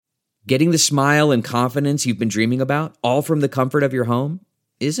Getting the smile and confidence you've been dreaming about, all from the comfort of your home,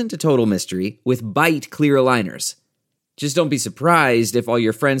 isn't a total mystery with Bite clear aligners. Just don't be surprised if all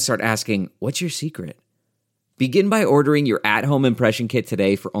your friends start asking, "What's your secret?" Begin by ordering your at-home impression kit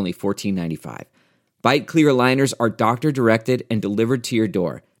today for only $14.95. Bite clear aligners are doctor-directed and delivered to your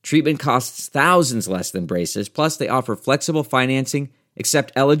door. Treatment costs thousands less than braces, plus they offer flexible financing,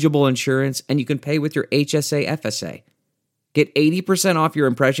 accept eligible insurance, and you can pay with your HSA FSA. Get 80% off your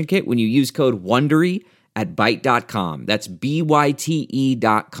impression kit when you use code WONDERY at Byte.com. That's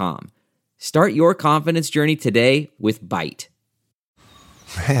BYTE.com. Start your confidence journey today with Byte.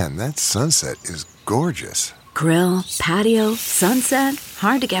 Man, that sunset is gorgeous. Grill, patio, sunset.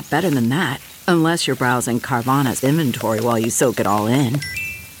 Hard to get better than that. Unless you're browsing Carvana's inventory while you soak it all in.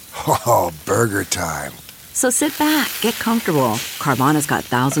 Oh, burger time. So sit back, get comfortable. Carvana's got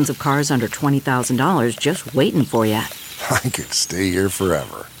thousands of cars under $20,000 just waiting for you. I could stay here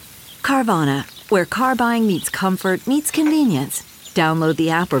forever. Carvana, where car buying meets comfort meets convenience. Download the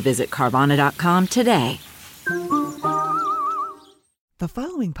app or visit Carvana.com today. The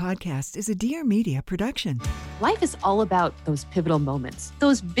following podcast is a Dear Media production. Life is all about those pivotal moments,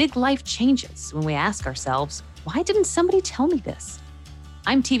 those big life changes when we ask ourselves, why didn't somebody tell me this?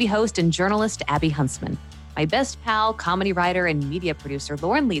 I'm TV host and journalist Abby Huntsman. My best pal, comedy writer, and media producer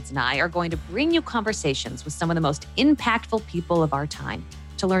Lauren Leeds and I are going to bring you conversations with some of the most impactful people of our time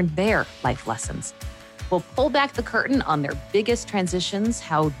to learn their life lessons. We'll pull back the curtain on their biggest transitions,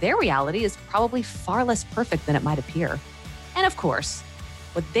 how their reality is probably far less perfect than it might appear. And of course,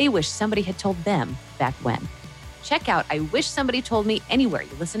 what they wish somebody had told them back when. Check out I Wish Somebody Told Me anywhere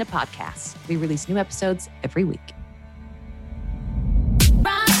you listen to podcasts. We release new episodes every week.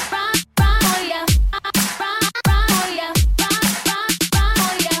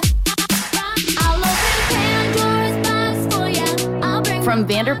 From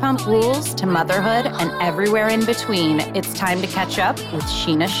Vanderpump Rules to motherhood and everywhere in between, it's time to catch up with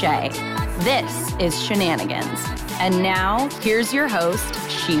Sheena Shea. This is Shenanigans. And now, here's your host,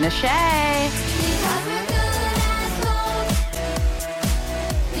 Sheena Shea.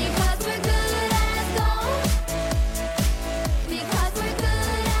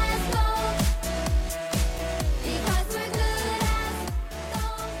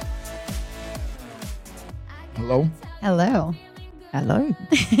 Hello. Hello. Hello.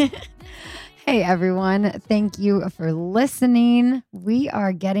 Hey, everyone. Thank you for listening. We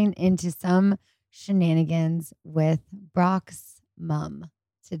are getting into some shenanigans with Brock's mom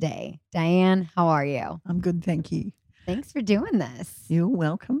today. Diane, how are you? I'm good, thank you. Thanks for doing this. You're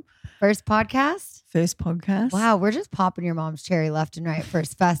welcome. First podcast? First podcast. Wow, we're just popping your mom's cherry left and right.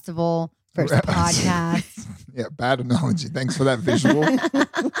 First festival, first podcast. Yeah, bad analogy. Thanks for that visual.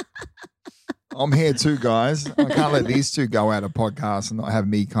 I'm here too, guys. I can't let these two go out of podcasts and not have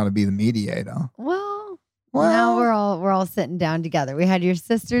me kind of be the mediator. Well, now we're all sitting down together. We had your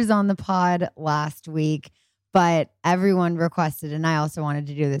sisters on the pod last week, but everyone requested, and I also wanted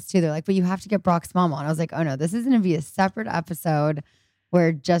to do this too. They're like, but you have to get Brock's mom on. I was like, oh no, this is going to be a separate episode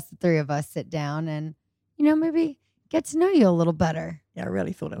where just the three of us sit down and, maybe get to know you a little better. Yeah, I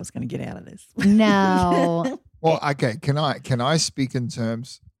really thought I was going to get out of this. No. Well, okay. Can I speak in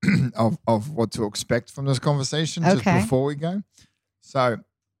terms of what to expect from this conversation just before we go? So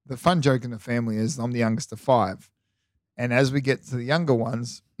the fun joke in the family is I'm the youngest of 5. And as we get to the younger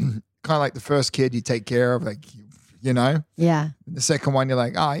ones, kind of like the first kid you take care of, Yeah. And the second one, you're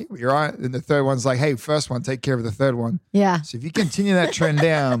like, oh, you're right. And the third one's like, hey, first one, take care of the third one. Yeah. So if you continue that trend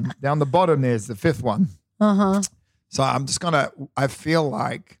down the bottom, there's the 5th one. Uh-huh. So I'm just I feel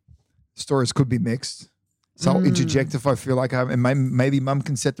like stories could be mixed. So I'll interject if I feel like and maybe mum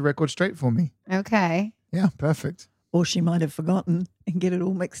can set the record straight for me. Okay. Yeah, perfect. Or she might have forgotten and get it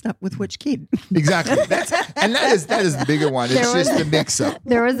all mixed up with which kid. Exactly. That is the bigger one. It's just the mix-up.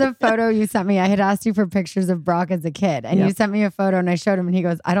 There was a photo you sent me. I had asked you for pictures of Brock as a kid, and you sent me a photo, and I showed him, and he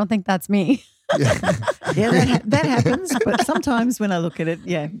goes, I don't think that's me. Yeah, that happens. But sometimes when I look at it,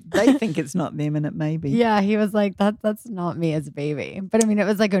 they think it's not them, and it may be. Yeah, he was like, that's not me as a baby. But I mean, it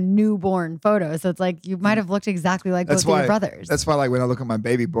was like a newborn photo, so it's like you might have looked exactly like both of your brothers. That's why, like, when I look at my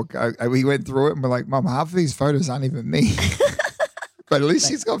baby book, we went through it, and we're like, Mom, half of these photos aren't even me. But at least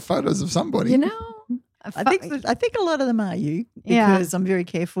she's got photos of somebody. I think a lot of them are you, because I'm very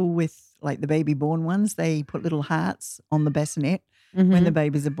careful with like the baby born ones. They put little hearts on the bassinet when the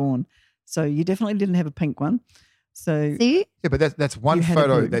babies are born. So you definitely didn't have a pink one. So see, yeah, but that's one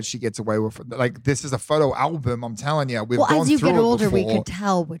photo that she gets away with. Like, this is a photo album. I'm telling you, we've gone as you through get older, it we before. could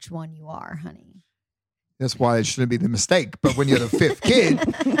tell which one you are, honey. That's why it shouldn't be the mistake. But when you're the 5th kid,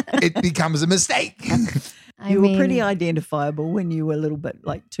 it becomes a mistake. You were pretty identifiable when you were a little bit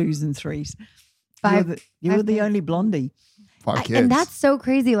like 2s and 3s. You were the only blondie. 5 kids. And that's so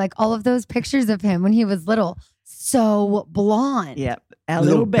crazy. Like all of those pictures of him when he was little, so blonde. Yep. Our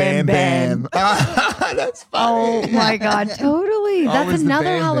little Bam Bam. That's funny. Oh my God, totally. I That's was the another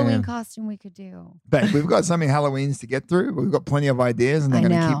Bam Halloween Bam. costume we could do. But we've got so many Halloweens to get through. We've got plenty of ideas and they're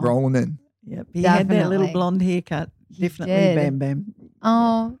going to keep rolling in. Yep. He had that little Definitely. blonde haircut. He Definitely did. Bam Bam.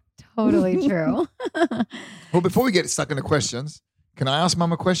 Oh, totally true. Well, before we get stuck into questions, can I ask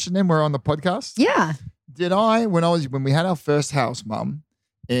Mum a question then? We're on the podcast. Yeah. Did I, when we had our first house, Mum,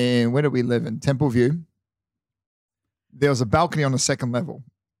 and where did we live in? Temple View. There was a balcony on the second level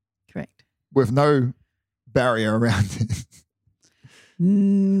Correct. with no barrier around it.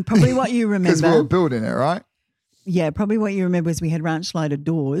 Probably what you Because we were remember. building it, right? Yeah, probably what you remember is we had ranch slider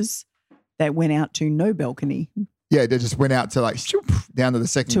doors that went out to no balcony, Yeah, they just went out to like shoop, down to the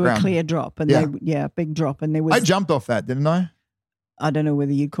second to ground. a clear drop. And Yeah. big drop. And there was, I jumped off that, didn't I? I don't know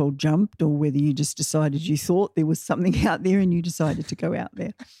whether you called jumped or whether you just decided you thought there was something out there and you decided to go out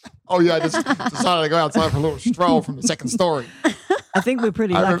there. Oh, yeah, I just decided to go outside for a little stroll from the second story. I think we're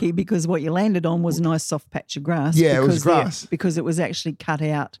pretty lucky because what you landed on was a nice soft patch of grass. Yeah, it was because grass. because it was actually cut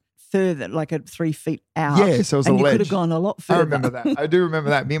out further, like at 3 feet out. Yeah, so it was and a you ledge. could have gone a lot further. I remember that. I do remember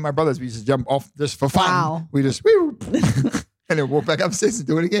that. Me and my brothers, we used to jump off just for fun. Wow. We just, and then walk back upstairs and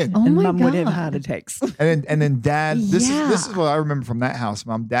do it again. Oh And my Mum God. would have heart attacks. And then Dad, this Yeah. is what I remember from that house,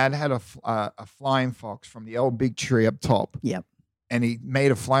 Mum. Dad had a flying fox from the old big tree up top. Yep. And he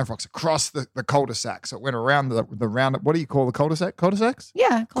made a flying fox across the cul-de-sac. So it went around the round. What do you call the cul-de-sac? Cul-de-sacs?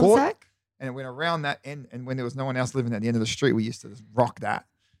 Yeah, cul-de-sac. And it went around that end. And when there was no one else living at the end of the street, we used to just rock that.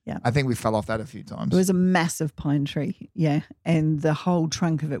 Yeah. I think we fell off that a few times. It was a massive pine tree, yeah, and the whole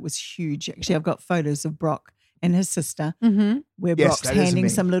trunk of it was huge. Actually, I've got photos of Brock and his sister, where Yes, Brock's that is handing me.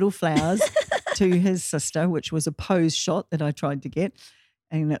 some little flowers to his sister, which was a pose shot that I tried to get,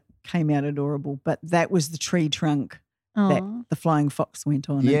 and it came out adorable. But that was the tree trunk that Aw. the flying fox went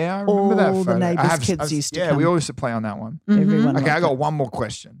on. and Yeah, I remember that all photo. the neighbours' I've kids used to yeah, come. we all used to play on that one. Everyone Okay, I liked got it. one more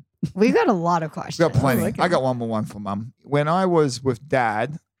question. We got a lot of questions. Got plenty. okay. I got one more one for Mum. When I was with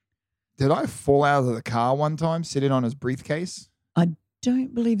Dad, did I fall out of the car one time sitting on his briefcase? I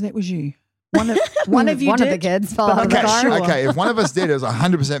don't believe that was you. One of you One did, of the kids fell but out of the I'm not car. sure. Okay, if one of us did, it was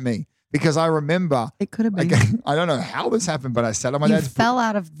 100% me. Because I remember, It could have been. I don't know how this happened, but I sat on my You dad's fell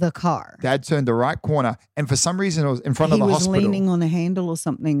out of the car. Dad turned the right corner, and for some reason, it was in front He of the was hospital. leaning on a handle or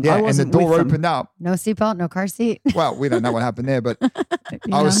something. Yeah, I and the wasn't door with him. opened up. No seatbelt, no car seat. Well, we don't know what happened there, but Yeah,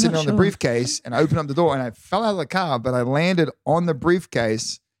 I was I'm sitting not on the sure. briefcase and I opened up the door and I fell out of the car, but I landed on the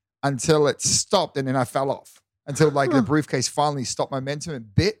briefcase until it stopped and then I fell off until like the briefcase finally stopped momentum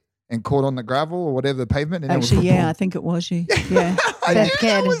and bit and caught on the gravel or whatever, the pavement. And Actually, it was yeah, I think it was you. Yeah. I knew Fifth that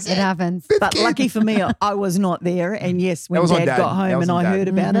kid, was it happens. But lucky for me, I was not there. And yes, when was on Dad Dad. got That home was and on I Dad. heard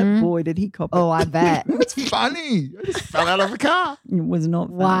about it, boy, did he cop it. Oh, I bet. It's funny. I just fell out of the car. It was not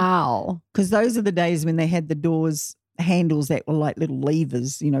fun. Wow. Because those are the days when they had the doors handles that were like little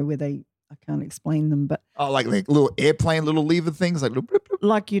levers, you know, where they, I can't explain them, but Oh, like little airplane, little lever things, like little bloop,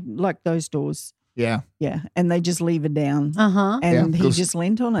 bloop. like those doors. Yeah. Yeah. And they just lever down. Uh-huh. And Yeah, he 'cause- just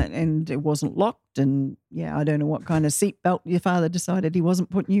leant on it and it wasn't locked. And yeah, I don't know what kind of seatbelt your father decided he wasn't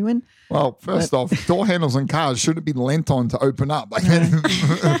putting you in. Well, first off, door handles on cars shouldn't be lent on to open up. Like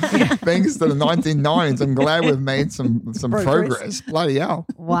thanks to the 1990s, I'm glad we've made some progress. Bloody hell.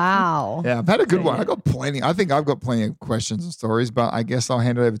 Wow. Yeah, I've had a good one. I got plenty. I think I've got plenty of questions and stories, but I guess I'll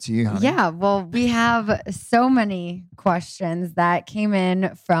hand it over to you, honey. Yeah, well, we have so many questions that came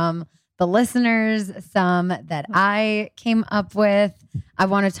in from the listeners, some that I came up with. I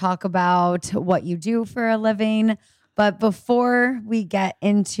want to talk about what you do for a living. But before we get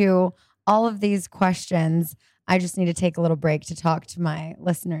into all of these questions, I just need to take a little break to talk to my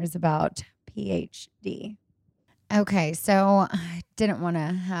listeners about PhD. Okay, so I didn't want to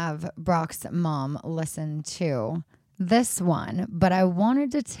have Brock's mom listen to this one, but I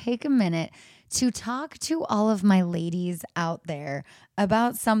wanted to take a minute to talk to all of my ladies out there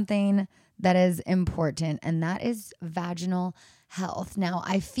about something that is important, and that is vaginal health. Now,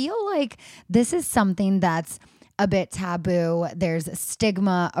 I feel like this is something that's a bit taboo. There's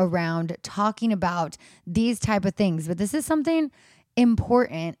stigma around talking about these type of things, but this is something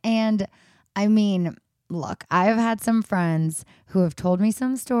important. And I mean, look, I've had some friends who have told me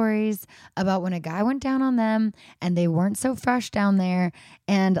some stories about when a guy went down on them and they weren't so fresh down there.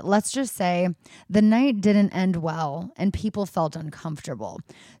 And let's just say the night didn't end well and people felt uncomfortable.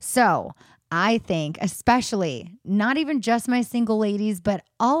 So I think, especially not even just my single ladies, but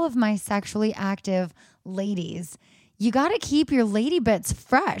all of my sexually active ladies, you got to keep your lady bits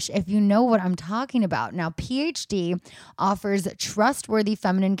fresh if you know what I'm talking about. Now, PhD offers trustworthy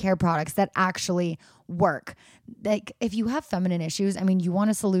feminine care products that actually work. Like if you have feminine issues, I mean, you want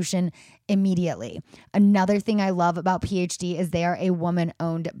a solution immediately. Another thing I love about PhD is they are a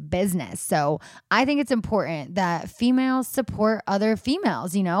woman-owned business. So I think it's important that females support other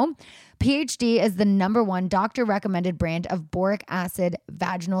females, you know? PhD is the #1 doctor-recommended brand of boric acid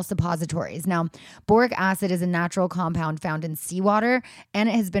vaginal suppositories. Now, boric acid is a natural compound found in seawater, and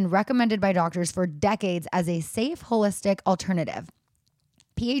it has been recommended by doctors for decades as a safe, holistic alternative.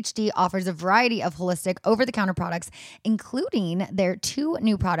 PhD offers a variety of holistic over-the-counter products, including their 2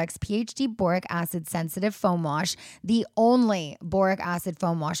 new products, PhD Boric Acid Sensitive Foam Wash, the only boric acid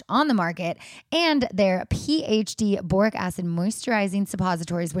foam wash on the market, and their PhD Boric Acid Moisturizing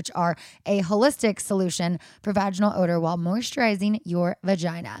Suppositories, which are a holistic solution for vaginal odor while moisturizing your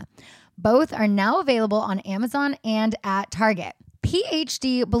vagina. Both are now available on Amazon and at Target.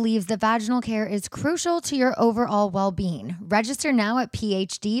 PhD believes that vaginal care is crucial to your overall well-being. Register now at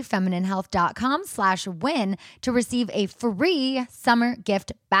phdfemininehealth.com/win to receive a free summer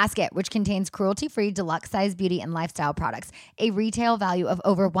gift basket, which contains cruelty-free deluxe size beauty and lifestyle products, a retail value of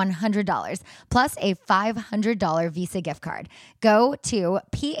over $100, plus a $500 Visa gift card. Go to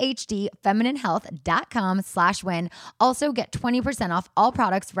phdfemininehealth.com/win. Also get 20% off all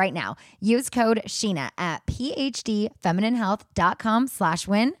products right now. Use code Sheena at phdfemininehealth.com/win,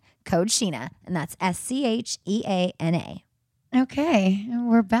 code Sheena, and that's SCHEANA. Okay, and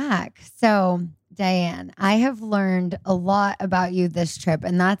we're back. So, Diane, I have learned a lot about you this trip,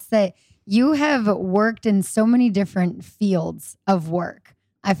 and that's that you have worked in so many different fields of work.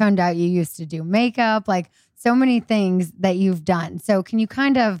 I found out you used to do makeup, like so many things that you've done. So, can you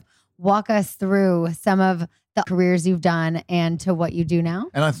kind of walk us through some of the careers you've done and to what you do now?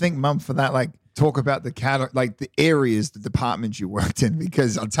 And I think, Mum, for that, like, talk about the areas, the departments you worked in,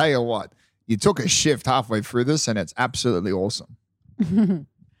 because I'll tell you what, you took a shift halfway through this and it's absolutely awesome.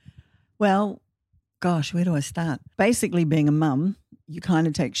 Well, gosh, where do I start? Basically, being a mum, you kind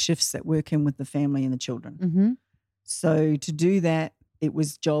of take shifts that work in with the family and the children. Mm-hmm. So to do that, it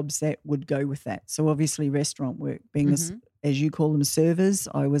was jobs that would go with that. So obviously restaurant work, being as you call them, servers.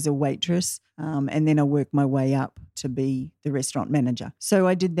 I was a waitress, and then I worked my way up to be the restaurant manager. So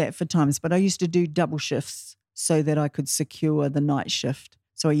I did that for times, but I used to do double shifts so that I could secure the night shift.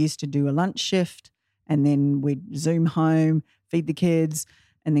 So I used to do a lunch shift, and then we'd Zoom home, feed the kids,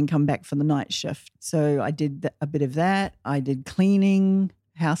 and then come back for the night shift. So I did a bit of that. I did cleaning,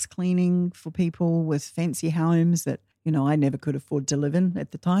 house cleaning for people with fancy homes that, you know, I never could afford to live in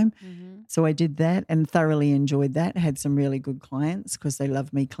at the time. Mm-hmm. So I did that and thoroughly enjoyed that. Had some really good clients because they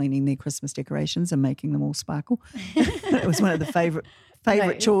loved me cleaning their Christmas decorations and making them all sparkle. It was one of the favorite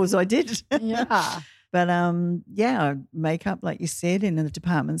chores I did. Yeah. But makeup, like you said, in a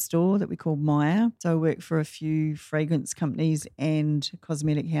department store that we called Maya. So I worked for a few fragrance companies and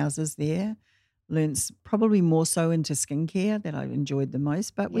cosmetic houses there. Learned probably more so into skincare that I enjoyed the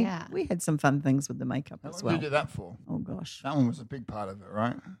most, but we had some fun things with the makeup as well. How long did you do that for? Oh gosh, that one was a big part of it,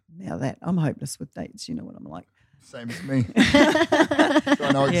 right? Now that I'm hopeless with dates, you know what I'm like. Same as me. So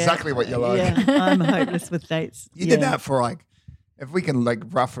I know exactly what you're like. Yeah, I'm hopeless with dates. You did that for if we can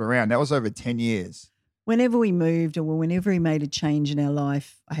rough it around, that was over 10 years. Whenever we moved or whenever we made a change in our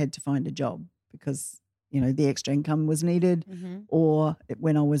life, I had to find a job because, you know, the extra income was needed, or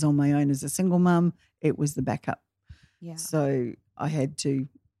when I was on my own as a single mum, it was the backup. Yeah. So I had to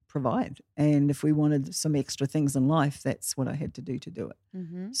provide. And if we wanted some extra things in life, that's what I had to do it.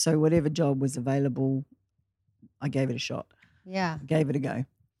 Mm-hmm. So whatever job was available, I gave it a shot. Yeah. I gave it a go.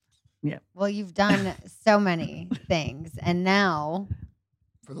 Yeah. Well, you've done so many things. And now...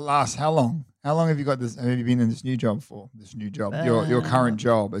 For the last, how long? How long have you got this? Have you been in this new job for? This new job, your current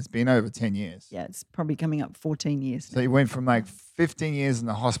job. It's been over 10 years. Yeah, it's probably coming up 14 years. So you went from 15 years in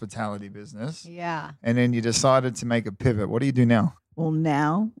the hospitality business. Yeah. And then you decided to make a pivot. What do you do now? Well,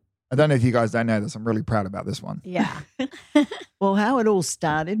 now... I don't know if you guys don't know this. I'm really proud about this one. Yeah. Well, how it all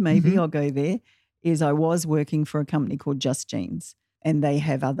started, maybe I'll go there, is I was working for a company called Just Jeans, and they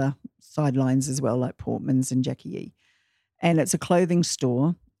have other sidelines as well, like Portman's and Jackie E. And it's a clothing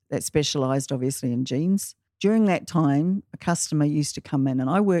store that specialised obviously in jeans. During that time, a customer used to come in, and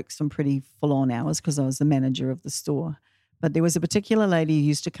I worked some pretty full-on hours because I was the manager of the store. But there was a particular lady who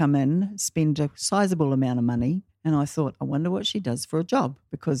used to come in, spend a sizable amount of money, and I thought, I wonder what she does for a job,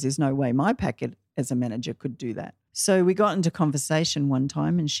 because there's no way my packet as a manager could do that. So we got into conversation one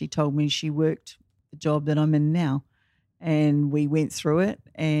time, and she told me she worked the job that I'm in now. And we went through it,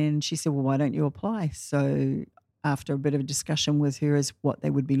 and she said, well, why don't you apply? So after a bit of a discussion with her as what they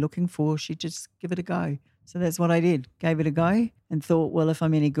would be looking for, she'd just give it a go. So that's what I did. Gave it a go and thought, well, if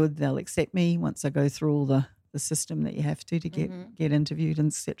I'm any good, they'll accept me once I go through all the system that you have to get interviewed and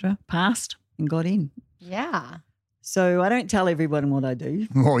etc. Passed and got in. Yeah. So I don't tell everyone what I do.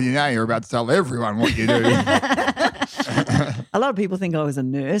 Well, you're about to tell everyone what you do. A lot of people think I was a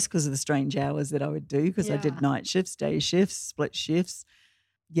nurse because of the strange hours that I would do because I did night shifts, day shifts, split shifts.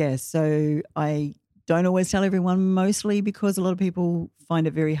 Yeah, so I don't always tell everyone, mostly because a lot of people find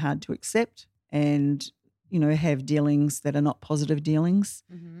it very hard to accept and, have dealings that are not positive dealings.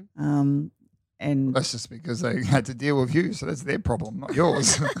 Mm-hmm. And that's just because they had to deal with you, so that's their problem, not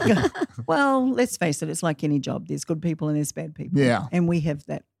yours. Well, let's face it, it's like any job. There's good people and there's bad people. Yeah. And we have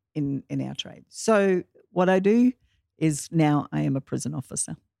that in our trade. So what I do is now I am a prison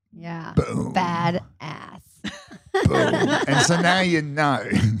officer. Yeah. Boom. Bad ass. Boom. And so now you know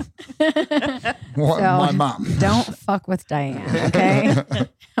what my mum. Don't fuck with Diane, okay?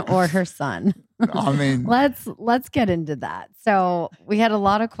 Or her son. I mean, let's get into that. So we had a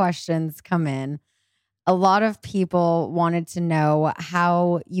lot of questions come in. A lot of people wanted to know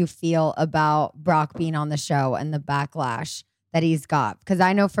how you feel about Brock being on the show and the backlash that he's got. Because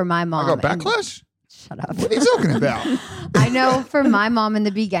I know for my mom, I got backlash. Shut up. What are you talking about? I know for my mom in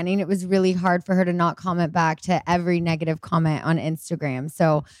the beginning, it was really hard for her to not comment back to every negative comment on Instagram.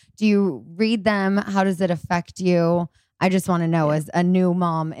 So do you read them? How does it affect you? I just want to know as a new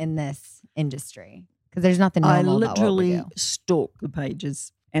mom in this industry, because there's nothing normal about what we do. Stalk the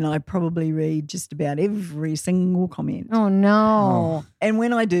pages and I probably read just about every single comment. Oh, no. And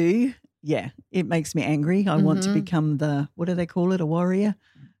when I do, it makes me angry. I want to become what do they call it, a warrior?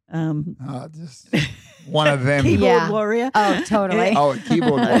 Just one of them. Keyboard warrior. Oh, totally. Oh, a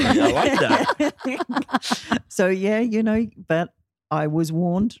keyboard warrior. I like that. So, but I was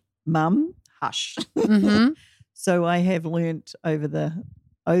warned, Mum, hush. Mm-hmm. So I have learnt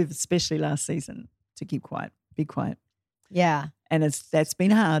especially last season, to keep quiet, be quiet. Yeah. And that's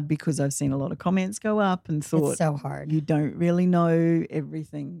been hard because I've seen a lot of comments go up and thought, it's so hard. You don't really know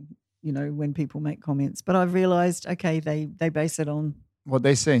everything, when people make comments. But I've realised, okay, they base it on what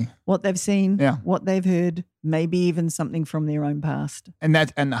they see, what they've seen, what they've heard, maybe even something from their own past. And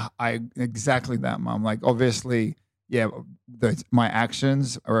I exactly that, Mum. Like, obviously, my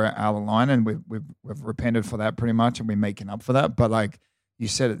actions are out of line, and we've repented for that pretty much, and we're making up for that. But like you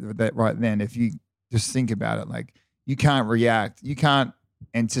said it that right then, if you just think about it, like you can't react, you can't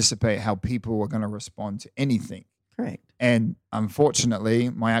anticipate how people are going to respond to anything. Correct. And unfortunately,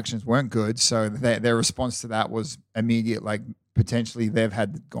 my actions weren't good, so their response to that was immediate. Like potentially they've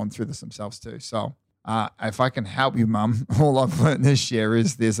gone through this themselves too. So if I can help you, Mum, all I've learned this year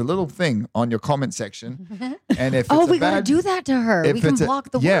is there's a little thing on your comment section. And if we got to do that to her. We can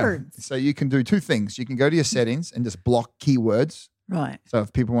block the words. So you can do two things. You can go to your settings and just block keywords. Right. So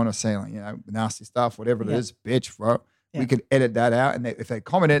if people want to say nasty stuff, whatever it is, bitch, bro, we could edit that out. And if they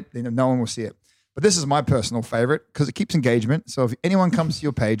comment it, then no one will see it. But this is my personal favorite because it keeps engagement. So if anyone comes to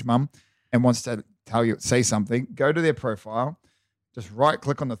your page, Mum, and wants to say something, go to their profile. Just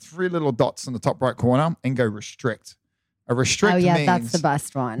right-click on the three little dots in the top right corner and go restrict. A restrict means that's the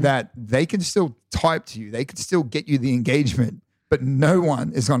best one. That they can still type to you. They can still get you the engagement, but no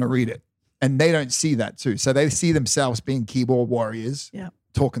one is going to read it. And they don't see that too. So they see themselves being keyboard warriors,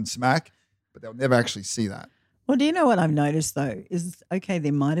 talking smack, but they'll never actually see that. Well, do you know what I've noticed though? Is, okay,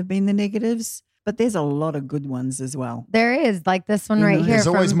 there might have been the negatives, but there's a lot of good ones as well. There is, like this one right here. There's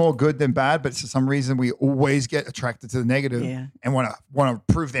always more good than bad, but for some reason we always get attracted to the negative and want to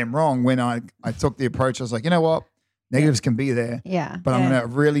prove them wrong. When I took the approach, I was like, you know what? Negatives can be there. Yeah. But I'm going to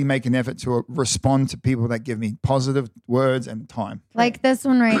really make an effort to respond to people that give me positive words and time. Like this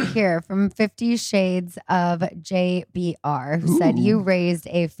one right here from 50 Shades of JBR, who said, you raised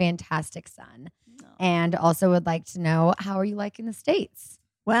a fantastic son. And also would like to know, how are you liking the States?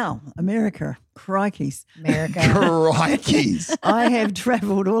 Wow, America. Crikeys. America. Crikeys. I have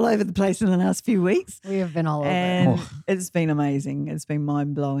traveled all over the place in the last few weeks. We have been all over. And it's been amazing. It's been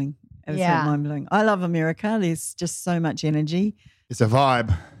mind-blowing. Mind-blowing. I love America. There's just so much energy. It's a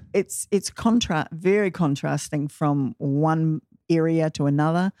vibe. It's very contrasting from one area to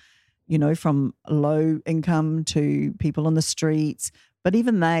another, from low income to people on the streets. But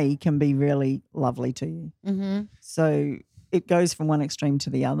even they can be really lovely to you. Mm-hmm. So it goes from one extreme to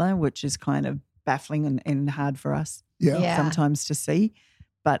the other, which is kind of baffling and hard for us sometimes to see.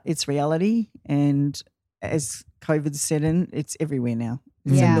 But it's reality. And as COVID set in, it's everywhere now.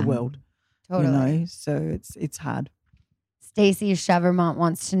 It's in the world. Totally. So it's hard. Stacey Chevermont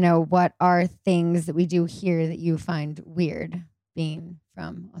wants to know, what are things that we do here that you find weird being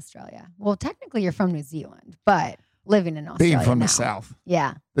from Australia? Well, technically you're from New Zealand, but... living in Australia. Being from now. the South.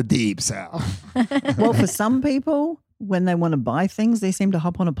 Yeah. The deep South. Well, for some people, when they want to buy things, they seem to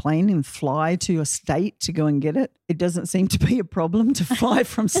hop on a plane and fly to a state to go and get it. It doesn't seem to be a problem to fly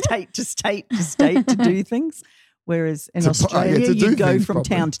from state to state to state to do things. Whereas in Australia, you go from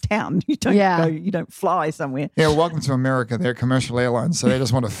town to town. You don't fly somewhere. Yeah, well, welcome to America. They're commercial airlines, so they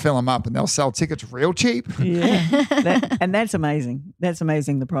just want to fill them up and they'll sell tickets real cheap. Yeah, that's amazing. That's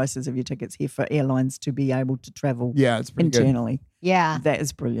amazing, the prices of your tickets here for airlines to be able to travel it's pretty internally. Good. Yeah. That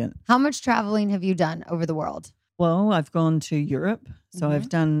is brilliant. How much traveling have you done over the world? Well, I've gone to Europe. So I've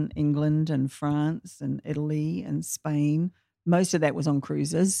done England and France and Italy and Spain. Most of that was on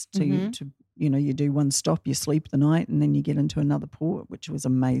cruises to you do one stop, you sleep the night, and then you get into another port, which was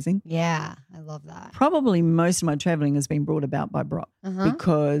amazing. Yeah, I love that. Probably most of my traveling has been brought about by Brock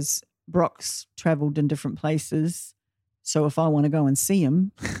because Brock's traveled in different places. So if I want to go and see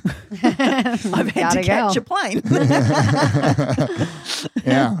him, I've had to catch a plane.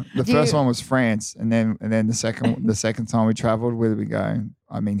 Yeah, the first one was France, and then the second time we traveled, where did we go?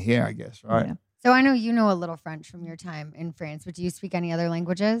 I mean, here, I guess, right? Yeah. So I know you know a little French from your time in France, but do you speak any other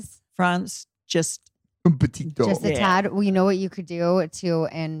languages? France, just un petito. Just a tad. Well, you know what you could do to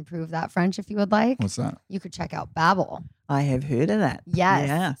improve that French if you would like? What's that? You could check out Babbel. I have heard of that. Yes.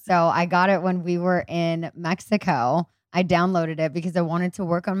 Yeah. So I got it when we were in Mexico. I downloaded it because I wanted to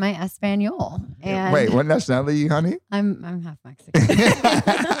work on my Espanol. And wait, what nationality are you, honey? I'm half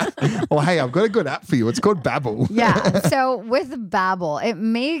Mexican. Well, hey, I've got a good app for you. It's called Babbel. Yeah. So with Babbel, it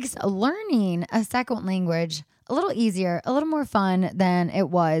makes learning a second language a little easier, a little more fun than it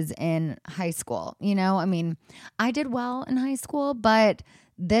was in high school. You know, I mean, I did well in high school, but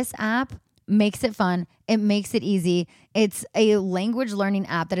this app makes it fun. It makes it easy. It's a language learning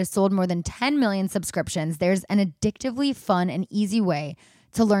app that has sold more than 10 million subscriptions. There's an addictively fun and easy way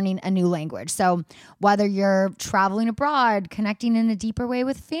to learning a new language. So whether you're traveling abroad, connecting in a deeper way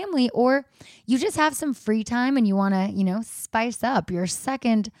with family, or you just have some free time and you want to, spice up your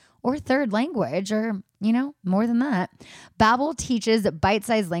second or third language, or, more than that, Babbel teaches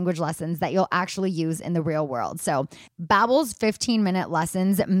bite-sized language lessons that you'll actually use in the real world. So Babbel's 15-minute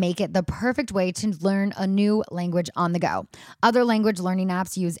lessons make it the perfect way to learn a new language on the go. Other language learning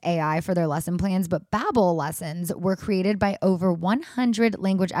apps use AI for their lesson plans, but Babbel lessons were created by over 100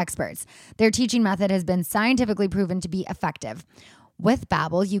 language experts. Their teaching method has been scientifically proven to be effective. With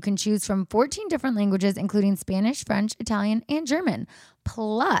Babbel, you can choose from 14 different languages, including Spanish, French, Italian, and German.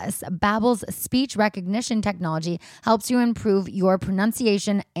 Plus, Babbel's speech recognition technology helps you improve your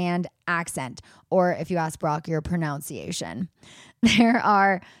pronunciation and accent, or if you ask Brock, your pronunciation. There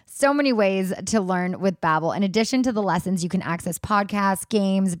are so many ways to learn with Babbel. In addition to the lessons, you can access podcasts,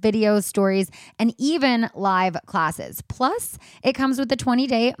 games, videos, stories, and even live classes. Plus, it comes with a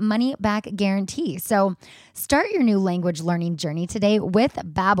 20-day money-back guarantee. So start your new language learning journey today with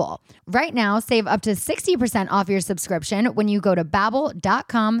Babbel. Right now, save up to 60% off your subscription when you go to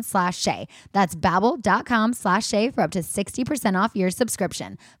babbel.com/Shay. That's babbel.com/Shay for up to 60% off your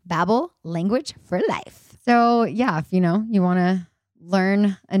subscription. Babbel, language for life. So yeah, if you want to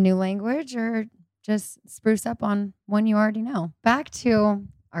learn a new language or just spruce up on one you already know. Back to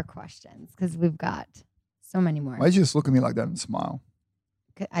our questions, because we've got so many more. Why did you just look at me like that and smile?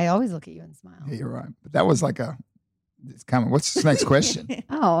 I always look at you and smile. Yeah, you're right. But that was like it's coming. What's the next question?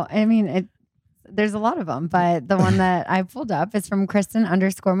 Oh, I mean, there's a lot of them, but the one that I pulled up is from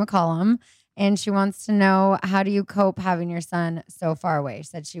Kristen_McCollum. And she wants to know, how do you cope having your son so far away? She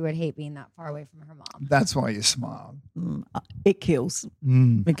said she would hate being that far away from her mom. That's why you smiled. It kills.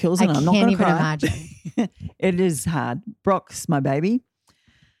 It kills, and I'm not going to cry. I can't even imagine. It is hard. Brock's my baby.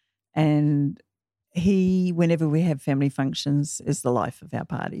 And he, whenever we have family functions, is the life of our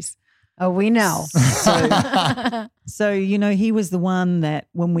parties. Oh, we know. So he was the one that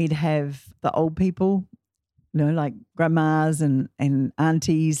when we'd have the old people, like grandmas and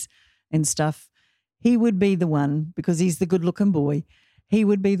aunties and stuff, he would be the one, because he's the good-looking boy, he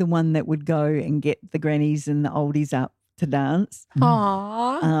would be the one that would go and get the grannies and the oldies up to dance.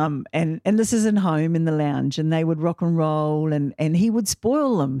 Aww. And this is in home in the lounge, and they would rock and roll, and he would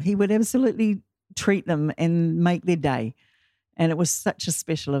spoil them. He would absolutely treat them and make their day. And it was such a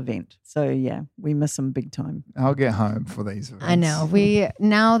special event. So, yeah, we miss him big time. I'll get home for these events. I know.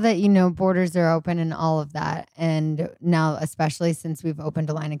 Now that, borders are open and all of that, and now especially since we've opened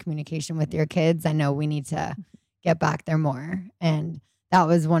a line of communication with your kids, I know we need to get back there more. And that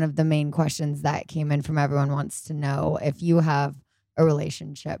was one of the main questions that came in from everyone wants to know if you have a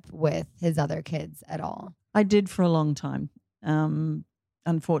relationship with his other kids at all. I did for a long time.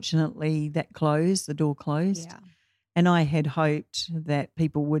 Unfortunately, that closed, the door closed. Yeah. And I had hoped that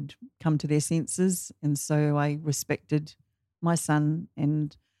people would come to their senses. And so I respected my son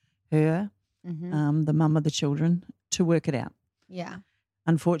and her, the mum of the children, to work it out. Yeah.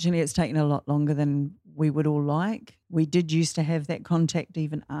 Unfortunately, it's taken a lot longer than we would all like. We did used to have that contact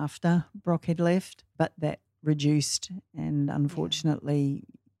even after Brock had left, but that reduced. And unfortunately,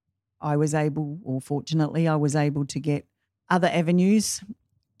 I was able to get other avenues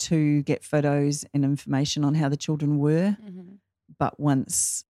to get photos and information on how the children were. But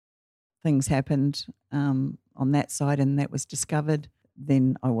once things happened on that side and that was discovered,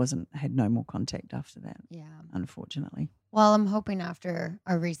 then I had no more contact after that. Yeah, unfortunately. Well, I'm hoping after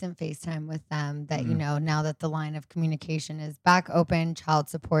our recent FaceTime with them that, now that the line of communication is back open, child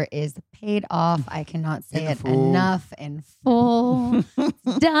support is paid off. I cannot say it enough, in full.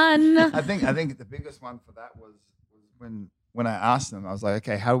 Done. I think the biggest one for that was when I asked them, I was like,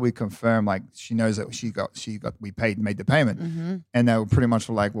 okay, how do we confirm? Like, she knows that we made the payment. And they were pretty much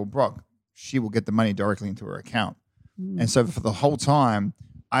like, well, Brock, she will get the money directly into her account. And so for the whole time,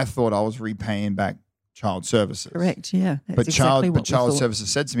 I thought I was repaying back child services. Correct, yeah. But child services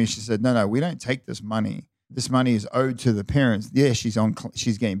said to me, she said, no, we don't take this money. This money is owed to the parents. Yeah, she's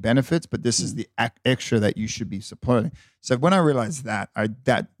getting benefits, but this is the extra that you should be supporting. So when I realized that,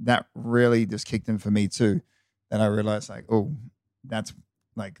 that really just kicked in for me too. Then I realized I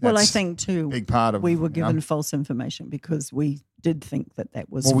think too, big part of we were given false information because we did think that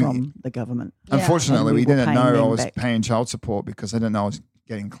was from the government. Unfortunately, we didn't know I was paying child support because I didn't know I was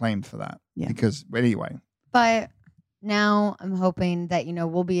getting claimed for that. Yeah. Because anyway. But now I'm hoping that,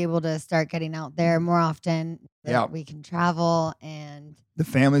 we'll be able to start getting out there more often. That we can travel and the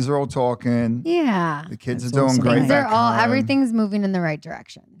families are all talking. Yeah. The kids are doing great. Everything's moving in the right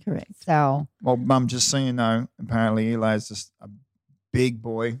direction. Correct. So, well, Mum, just so you know, apparently Eli's just a big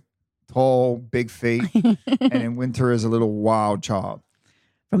boy, tall, big feet, and in winter is a little wild child.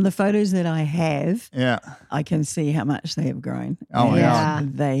 From the photos that I have, I can see how much they have grown. Oh, yeah.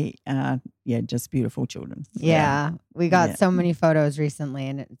 They are, just beautiful children. Yeah. We got so many photos recently,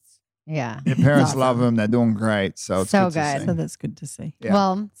 and it's, your parents awesome. Love them. They're doing great. So it's good. To see. So that's good to see. Yeah.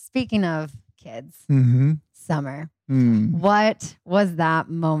 Well, speaking of kids, Summer, what was that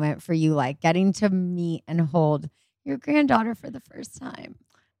moment for you like, getting to meet and hold your granddaughter for the first time?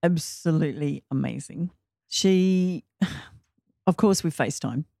 Absolutely amazing. She, of course, we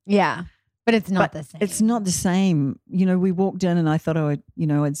FaceTime. Yeah, but it's not the same. It's not the same. We walked in and I thought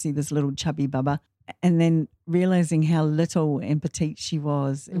I'd see this little chubby bubba. And then realizing how little and petite she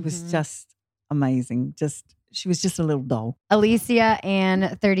was, it was just amazing. She was just a little doll. Alicia Ann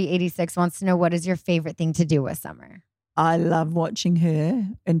 3086 wants to know, what is your favorite thing to do with Summer? I love watching her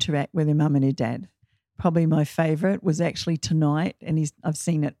interact with her mum and her dad. Probably my favorite was actually tonight, and I've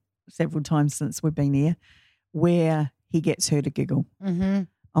seen it several times since we've been here, where he gets her to giggle.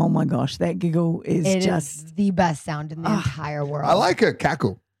 Oh my gosh, that giggle is just the best sound in the entire world. I like her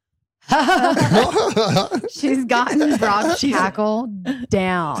cackle. She's gotten Brock's cackle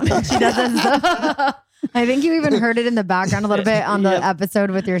down. She doesn't. I think you even heard it in the background a little bit on the episode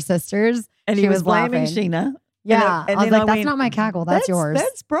with your sisters. And he was blaming Sheena. Yeah, and I was like, that's not my cackle. That's yours.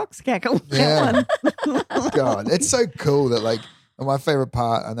 That's Brock's cackle. Yeah. God, it's so cool that my favorite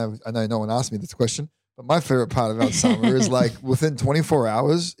part. I know no one asked me this question, but my favorite part about Summer is within 24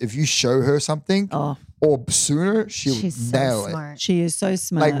 hours, if you show her something or sooner, she'll nail it. She is so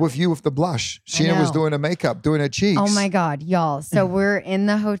smart. Like with you with the blush. Sheena was doing her makeup, doing her cheeks. Oh my God, y'all. So we're in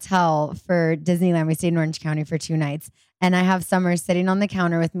the hotel for Disneyland. We stayed in Orange County for 2 nights. And I have Summer sitting on the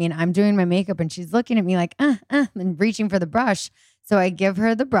counter with me and I'm doing my makeup and she's looking at me like, and reaching for the brush. So I give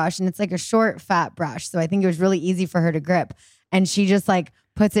her the brush and it's like a short, fat brush. So I think it was really easy for her to grip. And she just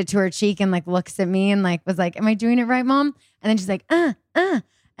puts it to her cheek and looks at me and was like, am I doing it right, Mom? And then she's like,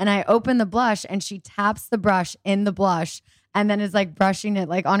 And I open the blush and she taps the brush in the blush and then is brushing it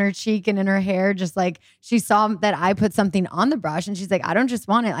on her cheek and in her hair. Just she saw that I put something on the brush and she's like, I don't just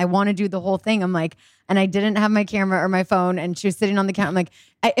want it. I want to do the whole thing. I'm like, and I didn't have my camera or my phone and she was sitting on the counter. I'm like,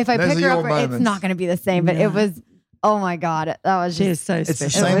 if I pick her up, it's not going to be the same. But it was, oh my God, that was just. She is so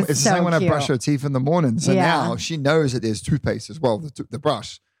special. It's the same when I brush her teeth in the morning. So now she knows that there's toothpaste as well, the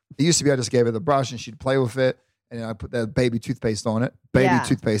brush. It used to be I just gave her the brush and she'd play with it. And I put that baby toothpaste on it. Baby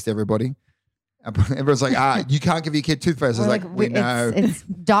toothpaste, everybody. Everyone's like, you can't give your kid toothpaste. I was like, we know. It's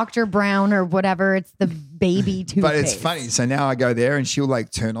Dr. Brown or whatever. It's the baby toothpaste. But it's funny. So now I go there and she'll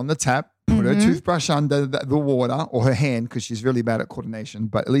turn on the tap, put her toothbrush under the water or her hand because she's really bad at coordination,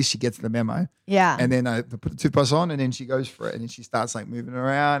 but at least she gets the memo. Yeah. And then I put the toothbrush on and then she goes for it and then she starts like moving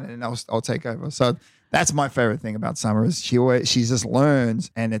around and then I'll take over. So that's my favorite thing about Summer is she just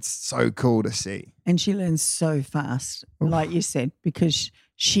learns and it's so cool to see. And she learns so fast, like you said, because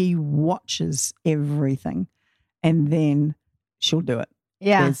she watches everything and then she'll do it.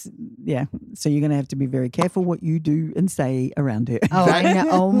 Yeah. So you're going to have to be very careful what you do and say around her. Oh, I know.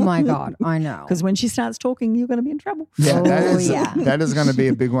 Oh my God. I know. Because when she starts talking, you're going to be in trouble. Yeah, that is going to be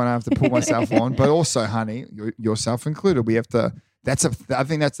a big one I have to put myself on. But also, honey, yourself included, we have to, I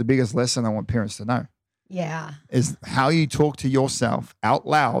think that's the biggest lesson I want parents to know. Yeah. Is how you talk to yourself out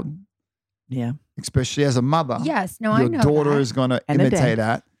loud. Yeah. Especially as a mother. Yes. No, I know. Your daughter is going to And imitate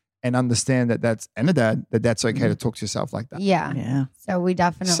that. And understand that's okay to talk to yourself like that. Yeah. Yeah. So we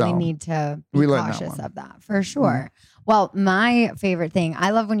definitely need to be cautious of that for sure. Well, my favorite thing,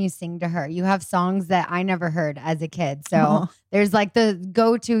 I love when you sing to her. You have songs that I never heard as a kid. So there's like the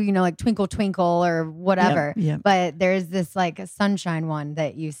go-to, like Twinkle Twinkle or whatever. Yep. But there's this like a Sunshine one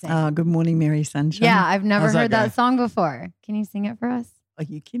that you sing. Good Morning, Mary Sunshine. Yeah, I've never heard that song before. Can you sing it for us? Are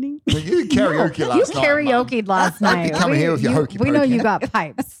you kidding? Well, you did karaoke last night. You karaoke'd last night. Come here with your hokey We know you got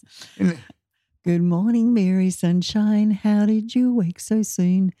pipes. Good morning, Mary Sunshine. How did you wake so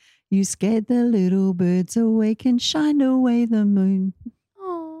soon? You scared the little birds awake and shined away the moon.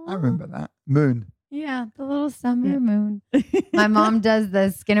 Aww. I remember that. Moon. Yeah, the little summer moon. My mom does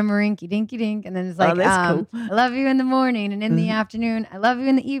the skinnamarink dinky dink, and then it's like, that's cool. I love you in the morning and in the afternoon. I love you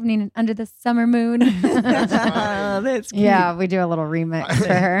in the evening and under the summer moon. That's cute. Yeah, we do a little remix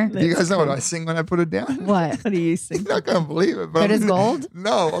for her. Do you guys know what I sing when I put it down? What? What do you sing? I can't believe it. But Good as gold?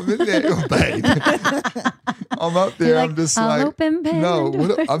 No, I'm in there. Oh, babe. I'm up there. Like, I'm just I'll like, open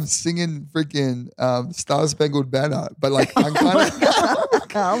I'm singing freaking Star Spangled Banner, but like I'm kind of.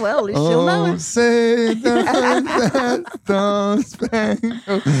 Oh, well, she'll know it. Say the Star Spangled.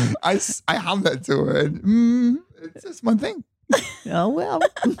 I hum that to her. And, it's just my thing. Oh, well.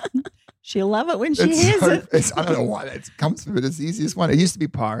 She'll love it when she hears it. I don't know why that comes from it. It's the easiest one. It used to be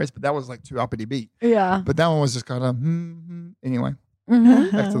Pirates, but that was like too uppity beat. Yeah. But that one was just kind of, Anyway,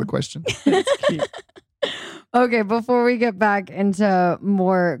 back to the question. That's cute. Okay, before we get back into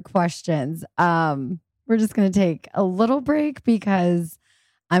more questions, we're just going to take a little break because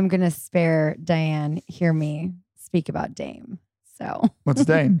I'm going to spare Diane hear me speak about Dame. So what's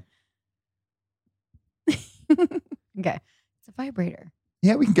Dame? Okay. It's a vibrator.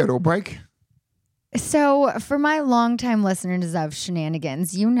 Yeah, we can go to a break. So for my longtime listeners of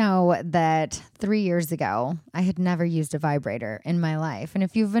Shenanigans, you know that 3 years ago, I had never used a vibrator in my life. And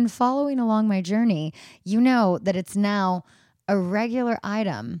if you've been following along my journey, you know that it's now a regular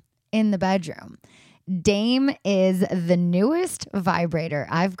item in the bedroom. Dame is the newest vibrator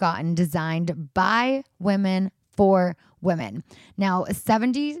I've gotten, designed by women for women. Now,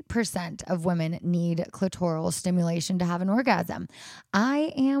 70% of women need clitoral stimulation to have an orgasm.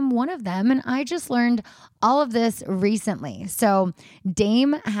 I am one of them, and I just learned all of this recently. So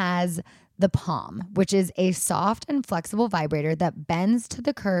Dame has the Palm, which is a soft and flexible vibrator that bends to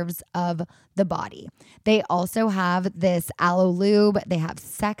the curves of the body. They also have this aloe lube, they have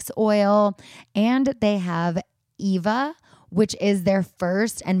sex oil, and they have Eva, which is their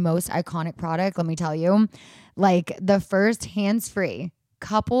first and most iconic product, let me tell you. Like the first hands-free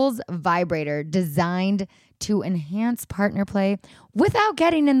couples vibrator designed to enhance partner play without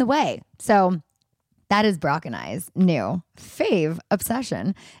getting in the way. So that is Brock and I's new fave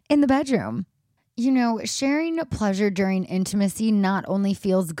obsession in the bedroom. You know, sharing pleasure during intimacy not only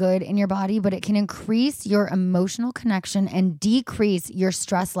feels good in your body, but it can increase your emotional connection and decrease your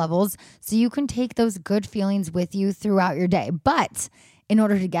stress levels so you can take those good feelings with you throughout your day. But in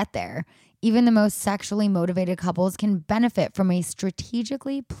order to get there, even the most sexually motivated couples can benefit from a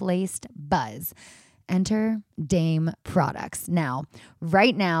strategically placed buzz. Enter Dame products. Now,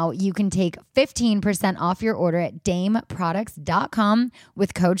 right now, you can take 15% off your order at dameproducts.com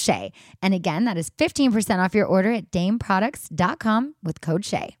with code Shay. And again, that is 15% off your order at dameproducts.com with code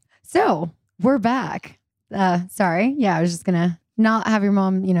Shay. So we're back. Sorry. Yeah, I was just going to not have your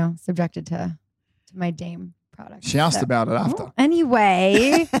mom, subjected to my Dame product. She asked about it after.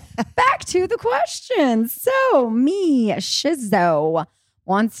 Anyway, back to the questions. So me, Shizzo,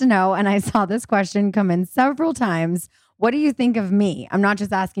 wants to know, and I saw this question come in several times. What do you think of me? I'm not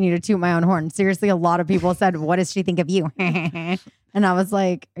just asking you to toot my own horn. Seriously, a lot of people said, what does she think of you? And I was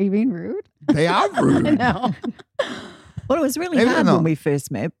like, are you being rude? They are rude. I know. Well, it was really hard when we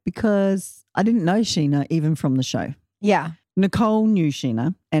first met because I didn't know Sheena even from the show. Yeah. Nicole knew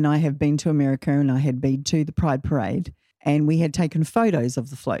Sheena, and I have been to America and I had been to the Pride Parade, and we had taken photos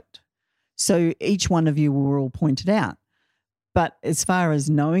of the float. So each one of you were all pointed out. But as far as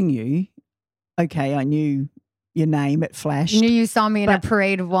knowing you, okay, I knew your name, it flashed. You knew you saw me in a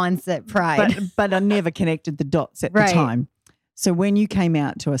parade once at Pride. But I never connected the dots at Right. the time. So when you came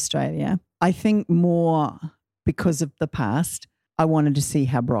out to Australia, I think more because of the past, I wanted to see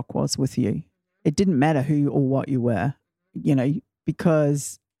how Brock was with you. It didn't matter who or what you were,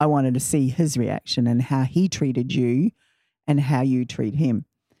 because I wanted to see his reaction and how he treated you and how you treat him.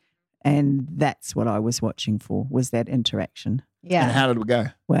 And that's what I was watching for, was that interaction. Yeah. And how did we go?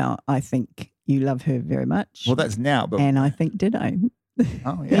 Well, I think you love her very much. Well, that's now, but And I think ditto.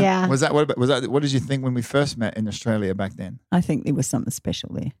 oh yeah. Yeah. Was that what did you think when we first met in Australia back then? I think there was something special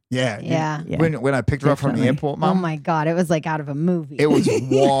there. Yeah. Yeah. Yeah. When I picked her up from the Definitely. airport, Oh Mum. my God. It was like out of a movie. It was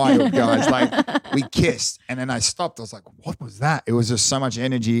wild, guys. Like we kissed and then I stopped. I was like, what was that? It was just so much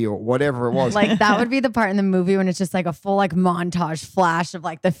energy or whatever it was. like that would be the part in the movie when it's just like a full like montage flash of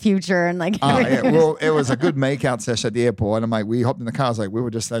like the future and like Oh, yeah. Well, it was a good makeout session at the airport. And I'm like, we hopped in the car. I was like, we were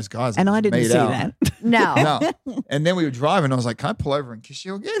just those guys. And that I just didn't made see out. that. no. No. And then we were driving. I was like, can I pull over and kiss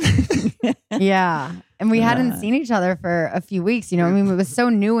you again? Yeah. And we hadn't seen each other for a few weeks, I mean, it was so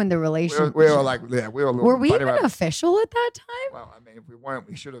new in the relationship. we were like, yeah, we were a little Were we buddy even rap. official at that time? Well, I mean, if we weren't,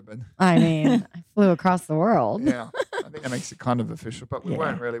 we should have been. I mean, I flew across the world. Yeah. I think that makes it kind of official, but we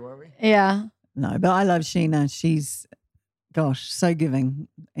weren't really, were we? Yeah. No, but I love Sheena. She's, gosh, so giving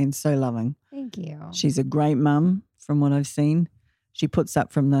and so loving. Thank you. She's a great mum from what I've seen. She puts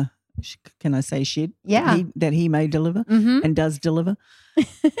up from the, can I say shit? Yeah. That he may deliver Mm-hmm. and does deliver.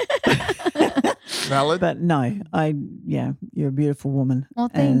 Valid. But no, you're a beautiful woman. Well,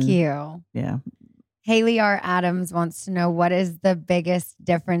 thank And, you. Yeah. Haley R. Adams wants to know, what is the biggest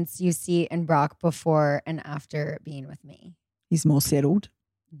difference you see in Brock before and after being with me? He's more settled,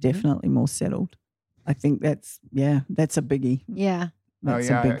 Mm-hmm. definitely more settled. I think that's a biggie. Yeah. That's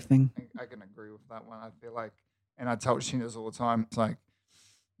a big thing. I can agree with that one. I feel like, and I tell Sheena's all the time, it's like,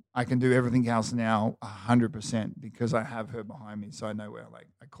 I can do everything else now 100% because I have her behind me. So I know where, like,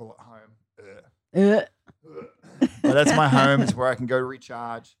 I call it home. But that's my home. It's where I can go to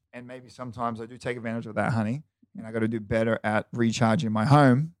recharge. And maybe sometimes I do take advantage of that, honey. And I got to do better at recharging my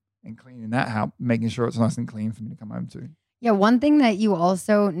home and cleaning that out, making sure it's nice and clean for me to come home to. Yeah, one thing that you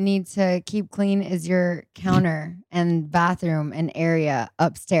also need to keep clean is your counter and bathroom and area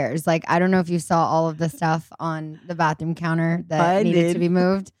upstairs. Like, I don't know if you saw all of the stuff on the bathroom counter that I needed did. to be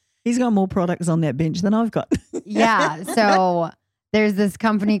moved. He's got more products on that bench than I've got. Yeah, so there's this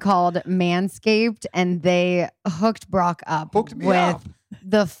company called Manscaped, and they hooked Brock up Hooked me with up.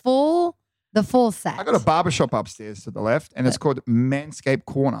 the full set. I got a barbershop upstairs to the left, and it's called Manscaped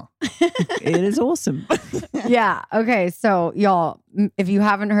Corner. It is awesome. Yeah. Okay. So, y'all, if you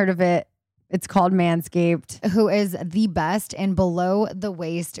haven't heard of it, it's called Manscaped, who is the best in below the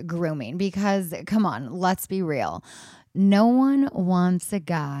waist grooming. Because, come on, let's be real. No one wants a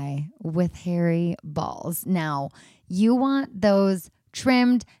guy with hairy balls. Now, you want those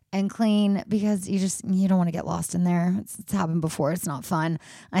trimmed and clean because you don't want to get lost in there. It's happened before. It's not fun.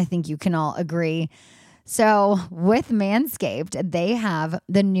 I think you can all agree. So with Manscaped, they have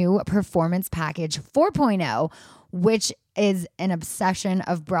the new Performance Package 4.0, which is an obsession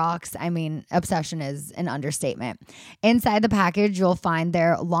of Brock's. I mean, obsession is an understatement. Inside the package, you'll find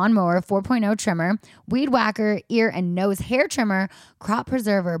their Lawnmower 4.0 trimmer, Weed Whacker, ear and nose hair trimmer, Crop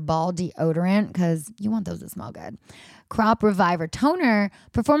Preserver ball deodorant, because you want those to smell good, Crop Reviver toner,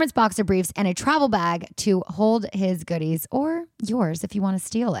 Performance Boxer briefs, and a travel bag to hold his goodies, or yours if you want to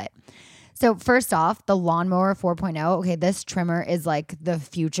steal it. So first off, the Lawnmower 4.0, okay, this trimmer is like the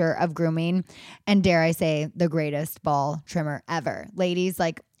future of grooming, and dare I say, the greatest ball trimmer ever. Ladies,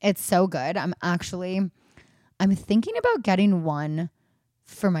 like, it's so good. I'm thinking about getting one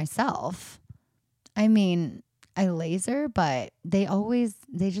for myself. I mean, I laser, but they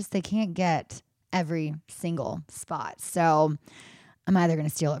can't get every single spot. So I'm either going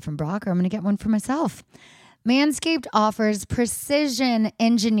to steal it from Brock or I'm going to get one for myself. Manscaped offers precision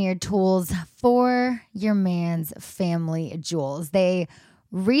engineered tools for your man's family jewels. They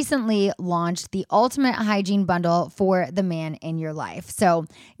recently launched the ultimate hygiene bundle for the man in your life. So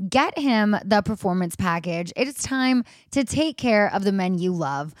get him the Performance Package. It is time to take care of the men you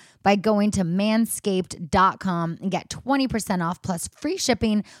love by going to manscaped.com and get 20% off plus free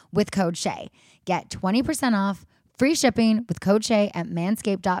shipping with code SHAY. Get 20% off free shipping with code SHAY at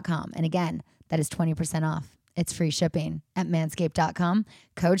manscaped.com. And again, that is 20% off. It's free shipping at manscaped.com.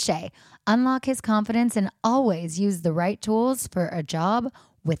 Code SHAY. Unlock his confidence and always use the right tools for a job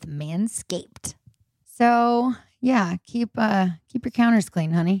with Manscaped. So, yeah, keep your counters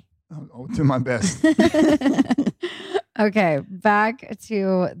clean, honey. I'll do my best. Okay, back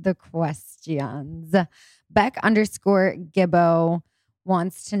to the questions. Beck_Gibbo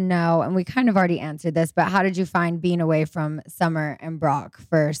wants to know, and we kind of already answered this, but how did you find being away from Summer and Brock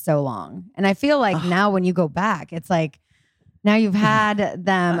for so long? And I feel like now when you go back, it's like, now you've had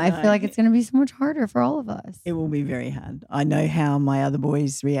them. I feel like it's going to be so much harder for all of us. It will be very hard. I know how my other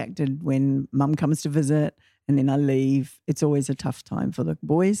boys reacted when mum comes to visit and then I leave. It's always a tough time for the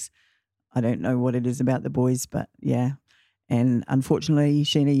boys. I don't know what it is about the boys, but yeah. And unfortunately,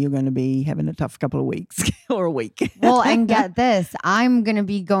 Sheena, you're going to be having a tough couple of weeks or a week. Well, and get this, I'm going to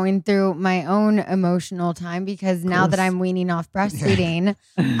be going through my own emotional time because now that I'm weaning off breastfeeding,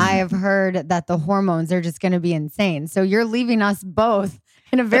 I have heard that the hormones are just going to be insane. So you're leaving us both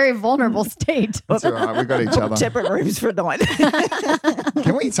in a very vulnerable state. That's all right. We got each other. Separate rooms for a night.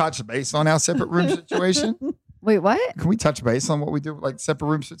 Can we touch base on our separate room situation? Wait, what? Can we touch base on what we do, like separate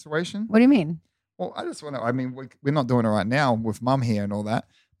room situation? What do you mean? Well, I just want to, we're not doing it right now with mum here and all that.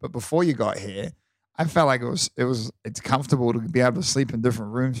 But before you got here, I felt like it's comfortable to be able to sleep in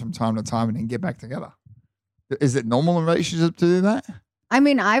different rooms from time to time and then get back together. Is it normal in relationships to do that? I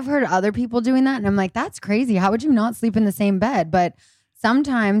mean, I've heard other people doing that and I'm like, that's crazy. How would you not sleep in the same bed? But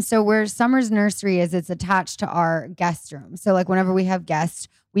sometimes, so where Summer's nursery is, it's attached to our guest room. So like whenever we have guests,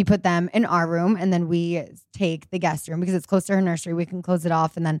 we put them in our room and then we take the guest room because it's close to her nursery. We can close it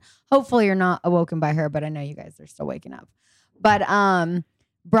off and then hopefully you're not awoken by her, but I know you guys are still waking up. But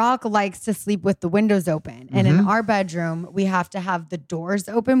Brock likes to sleep with the windows open. And in our bedroom, we have to have the doors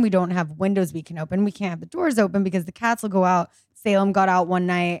open. We don't have windows we can open. We can't have the doors open because the cats will go out. Salem got out one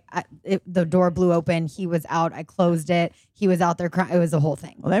night. The door blew open. He was out. I closed it. He was out there crying. It was a whole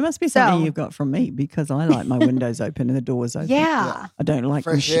thing. Well, that must be something you've got from me because I like my windows open and the doors open. Yeah. I don't like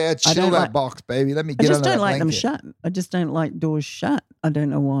fresh air. Chill that box, baby. Let me get under that blanket. I just don't like them shut. I just don't like doors shut. I don't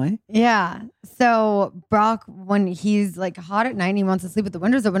know why. Yeah. So Brock, when he's like hot at night and he wants to sleep with the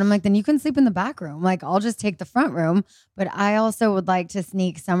windows open, I'm like, then you can sleep in the back room. Like, I'll just take the front room. But I also would like to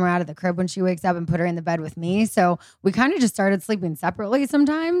sneak Summer out of the crib when she wakes up and put her in the bed with me. So we kind of just started sleeping separately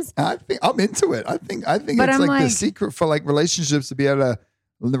sometimes. I think I'm into it. I think it's like the secret for like relationships to be able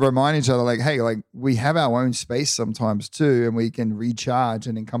to remind each other, like, hey, like we have our own space sometimes too, and we can recharge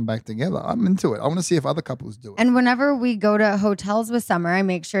and then come back together. I'm into it. I want to see if other couples do it. And whenever we go to hotels with Summer, I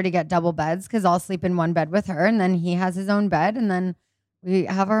make sure to get double beds because I'll sleep in one bed with her, and then he has his own bed, and then we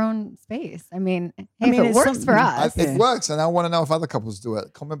have our own space. I mean, if it works for us, it works, and I want to know if other couples do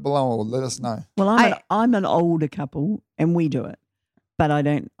it. Comment below or let us know. Well, I'm an older couple, and we do it, but I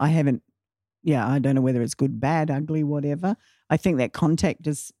don't know whether it's good, bad, ugly, whatever. I think that contact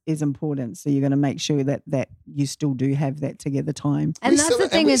is important. So you're going to make sure that you still do have that together time. And that's the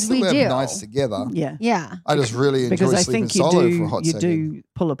thing is we do nights together. Yeah. Yeah. I just really enjoy sleeping solo for a hot second. You do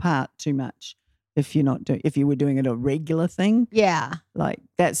pull apart too much if you were doing it a regular thing. Yeah. Like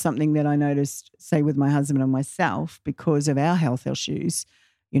that's something that I noticed, say with my husband and myself, because of our health issues.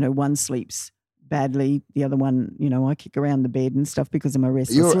 One sleeps badly. The other one, I kick around the bed and stuff because of my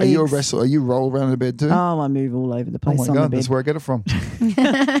restless legs. Are you a wrestler? Are you roll around the bed too? Oh, I move all over the place on the bed. That's where I get it from.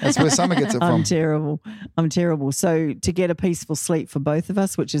 That's where Summer gets it from. I'm terrible. So to get a peaceful sleep for both of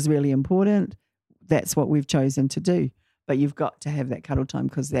us, which is really important, that's what we've chosen to do. But you've got to have that cuddle time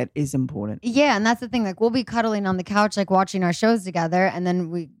because that is important. Yeah, and that's the thing. Like we'll be cuddling on the couch, like watching our shows together, and then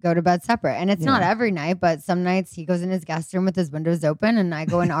we go to bed separate. And it's not every night, but some nights he goes in his guest room with his windows open, and I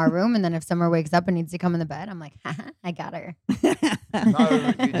go in our room. And then if Summer wakes up and needs to come in the bed, I'm like, I got her.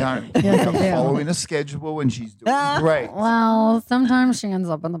 No, you don't. Yes, I do. Following a schedule, and she's doing great. Well, sometimes she ends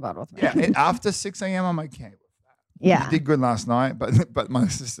up in the bed with me. Yeah, after 6 a.m., I'm okay. Yeah. You did good last night, but my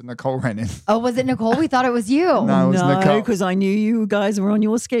sister Nicole ran in. Oh, was it Nicole? We thought it was you. No, it was Nicole. Because I knew you guys were on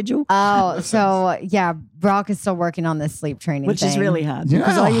your schedule. Oh, so yeah, Brock is still working on this sleep training which is really hard. You know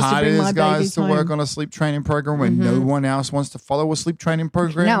how I used hard to it bring is, guys, to work on a sleep training program when no one else wants to follow a sleep training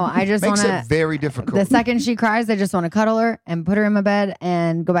program? No, I just want to. Makes it very difficult. The second she cries, I just want to cuddle her and put her in my bed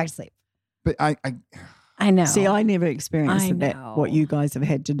and go back to sleep. But I know. See, I never experienced that, what you guys have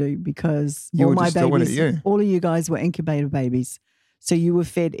had to do because all of you guys were incubator babies. So you were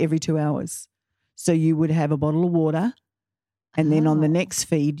fed every 2 hours. So you would have a bottle of water and then on the next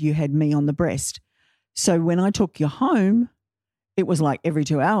feed, you had me on the breast. So when I took you home, it was like every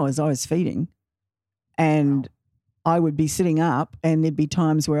 2 hours I was feeding and I would be sitting up and there'd be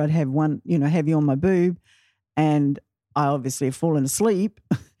times where I'd have have you on my boob and I obviously have fallen asleep.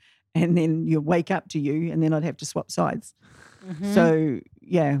 And then you wake up to you, and then I'd have to swap sides. Mm-hmm. So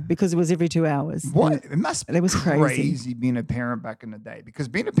yeah, because it was every 2 hours. What it must be crazy being a parent back in the day. Because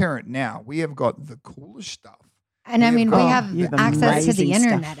being a parent now, we have got the coolest stuff. And I mean, we have You've been access to the raising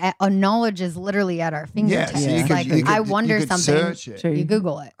internet. Knowledge is literally at our fingertips. Yes, I wonder you could something. search it. You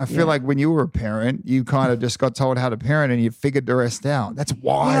Google it. I feel like when you were a parent, you kind of just got told how to parent and you figured the rest out. That's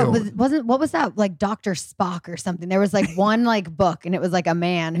wild. Yeah, what was that? Like Dr. Spock or something. There was like one like book and it was like a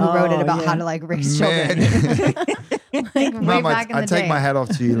man who wrote it about how to like raise children. Like way back in the day. I take my hat off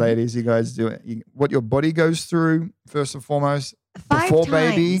to you ladies. You guys do it. What your body goes through, first and foremost, before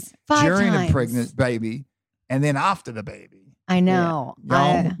baby, during the pregnant baby, and then after the baby. I know.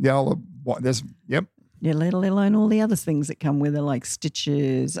 Yep. Yeah, let alone all the other things that come with it, like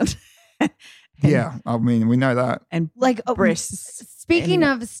stitches. Yeah, I mean, we know that. And like breasts. Speaking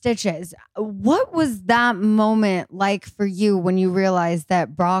of stitches, what was that moment like for you when you realized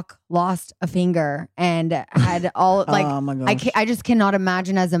that Brock lost a finger and had all like? Oh my gosh. I just cannot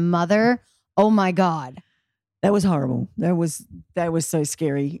imagine as a mother. Oh my God, that was horrible. That was so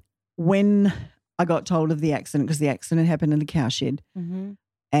scary. When I got told of the accident, because the accident happened in the cow shed,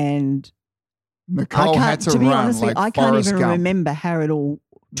 and Nicole had to be run honest, like I can't Forrest even Gump. remember how it all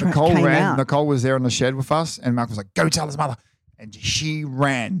Nicole came ran. out. Nicole was there in the shed with us, and Mark was like, "Go tell his mother," and she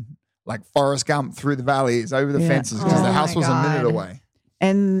ran like Forrest Gump through the valleys, over the fences, because the house was a minute away.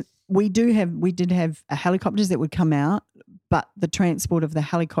 And we did have helicopters that would come out, but the transport of the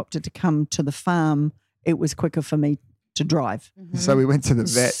helicopter to come to the farm, it was quicker for me to drive. So we went to the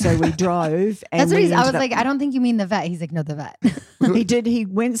vet. So we drove. And that's what we I was ended like, I don't think you mean the vet. He's like, no, the vet. He did. He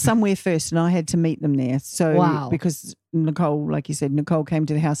went somewhere first, and I had to meet them there. So because Nicole, like you said, Nicole came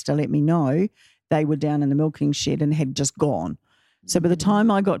to the house to let me know they were down in the milking shed and had just gone. So by the time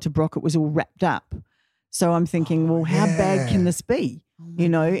I got to Brock, it was all wrapped up. So I'm thinking, well, how bad can this be? You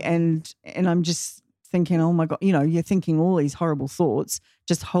know, and I'm just thinking, oh my God, you know, you're thinking all these horrible thoughts,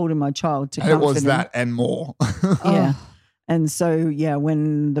 just holding my child to comfort him. It was that and more. Yeah. And so, yeah,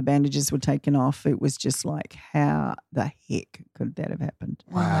 when the bandages were taken off, it was just like, how the heck could that have happened?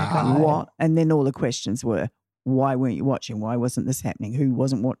 Oh my God. What? And then all the questions were, why weren't you watching? Why wasn't this happening? Who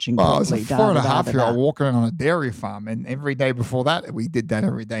wasn't watching? Well, I was a properly? 4.5-year-old walking on a dairy farm, and every day before that, we did that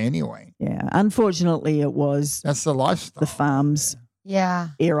every day anyway. Yeah. Unfortunately, it was That's the lifestyle. the farm's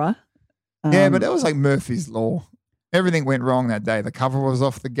era. Yeah, but it was like Murphy's Law. Everything went wrong that day. The cover was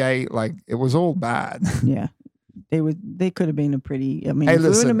off the gate. Like, it was all bad. Yeah. There could have been a pretty, I mean, Hey, if we were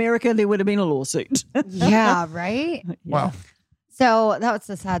in listen. America, there would have been a lawsuit. Yeah, right? Yeah. Wow. So that was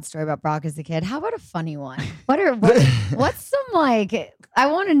a sad story about Brock as a kid. How about a funny one? What's some like, I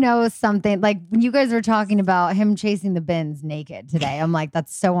want to know something. Like when you guys were talking about him chasing the bins naked today, I'm like,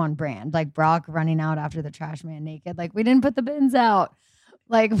 that's so on brand. Like Brock running out after the trash man naked. Like we didn't put the bins out.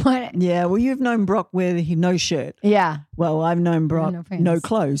 Like what? Yeah, well, you've known Brock where he no shirt. Yeah. Well, I've known Brock no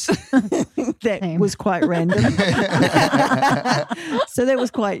clothes. That was quite random. So that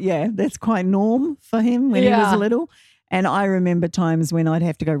was quite, that's quite norm for him when he was little. And I remember times when I'd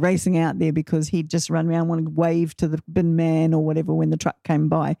have to go racing out there because he'd just run around, want to wave to the bin man or whatever when the truck came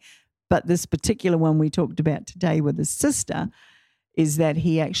by. But this particular one we talked about today with his sister is that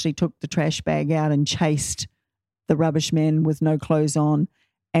he actually took the trash bag out and chased the rubbish man with no clothes on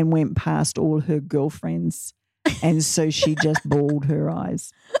and went past all her girlfriends. And so she just bawled her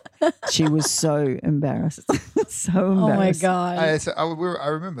eyes. She was so embarrassed. So embarrassed. Oh my God. I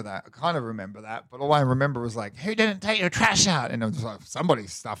remember that. I kind of remember that. But all I remember was like, who didn't take your trash out? And it was like, somebody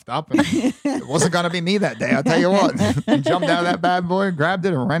stuffed up. And it wasn't going to be me that day, I'll tell you what. Jumped out of that bad boy, grabbed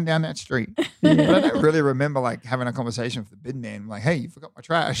it, and ran down that street. But I don't really remember like having a conversation with the bin man. Like, hey, you forgot my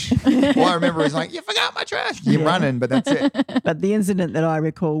trash. All I remember is like, you forgot my trash. Keep running, but that's it. But the incident that I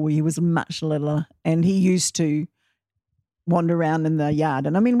recall where he was much littler and he used to wander around in the yard.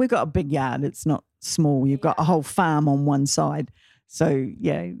 And I mean, we've got a big yard. It's not small. You've got a whole farm on one side. So,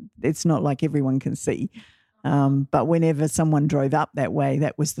 yeah, it's not like everyone can see. But whenever someone drove up that way,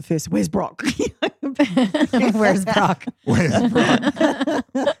 that was the first, where's Brock? Where's Brock? Where's Brock?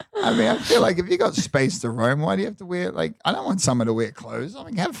 I mean, I feel like if you got space to roam, why do you have to wear, like, I don't want someone to wear clothes. I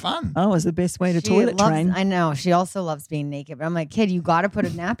mean, have fun. Oh, it's the best way to She toilet loves- train. I know. She also loves being naked. But I'm like, kid, you got to put a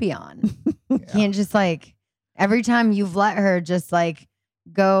nappy on. You can't just like, every time you've let her just like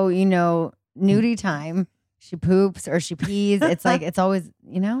go, you know, nudie time, she poops or she pees. It's like, it's always,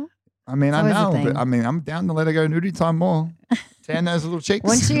 you know? I mean, It's I always a know, thing. but I mean, I'm down to let her go nudie time more. Tan those little cheeks.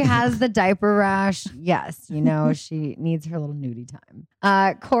 When she has the diaper rash, yes, you know, she needs her little nudie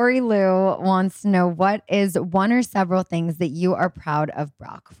time. Corey Lou wants to know, what is one or several things that you are proud of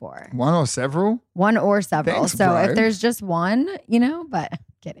Brock for? One or several? One or several. Thanks, so bro. if there's just one, you know, but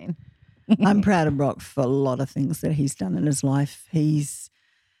kidding. I'm proud of Brock for a lot of things that he's done in his life. He's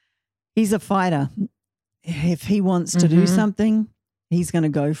a fighter. If he wants to do something, He's going to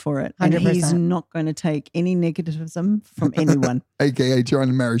go for it. 100%. And he's not going to take any negativism from anyone. AKA trying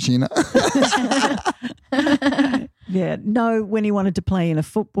to marry Sheena. Yeah. No, when he wanted to play in a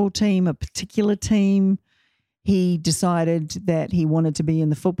football team, a particular team, he decided that he wanted to be in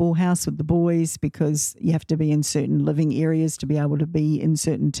the football house with the boys because you have to be in certain living areas to be able to be in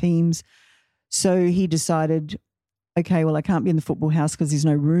certain teams. So he decided, okay, well, I can't be in the football house because there's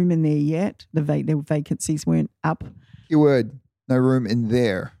no room in there yet. The vacancies weren't up. Keyword, no room in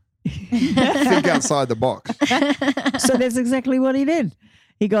there. Think outside the box. So that's exactly what he did.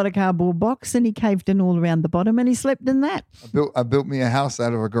 He got a cardboard box and he caved in all around the bottom and he slept in that. I built me a house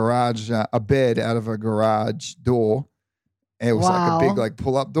out of a garage, a bed out of a garage door. And it was like a big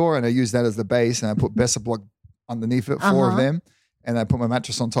pull-up door, and I used that as the base, and I put Besser block underneath it, 4 of them, and I put my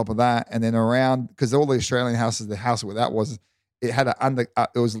mattress on top of that, and then around, because all the Australian houses, the house where that was, it had it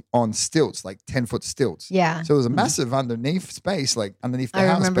was on stilts, like 10-foot stilts. Yeah. So there was a massive underneath space, like underneath the house.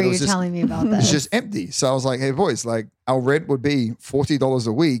 I remember you telling me about that. It's just empty. So I was like, hey, boys, like our rent would be $40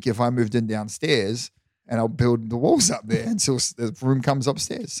 a week if I moved in downstairs, and I'll build the walls up there until the room comes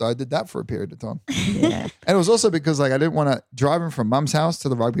upstairs. So I did that for a period of time. Yeah. And it was also because like I didn't want to, driving from mum's house to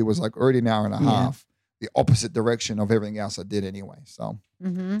the rugby was like already an hour and a half, the opposite direction of everything else I did anyway. So.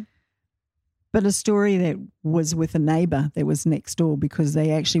 Mm-hmm. But a story that was with a neighbour that was next door, because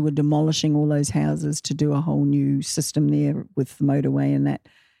they actually were demolishing all those houses to do a whole new system there with the motorway and that.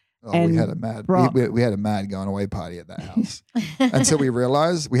 Oh, and we had a mad we had a mad going away party at that house until we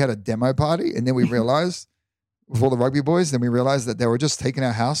realized we had a demo party, and then we realized with all the rugby boys, then we realized that they were just taking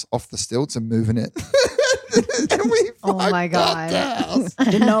our house off the stilts and moving it. And we oh my God.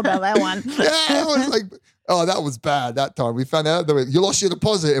 Didn't know about that one. Yeah, it was like, oh, that was bad that time. We found out that you lost your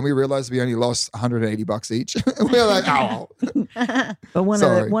deposit, and we realized we only lost $180 each. And we were like, oh. But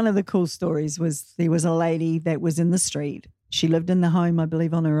one of the cool stories was there was a lady that was in the street. She lived in the home, I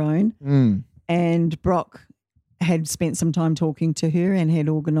believe, on her own. And Brock had spent some time talking to her and had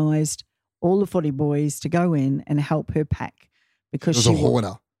organised all the footy boys to go in and help her pack because she was a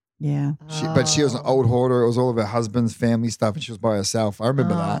hoarder. Yeah. But she was an old hoarder. It was all of her husband's family stuff, and she was by herself. I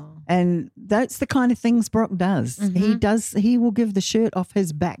remember that. And that's the kind of things Brock does. Mm-hmm. He will give the shirt off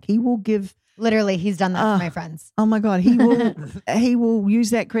his back. He will give. Literally, he's done that for my friends. Oh my God, he will use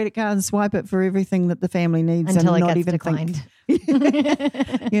that credit card and swipe it for everything that the family needs until and it not gets even declined.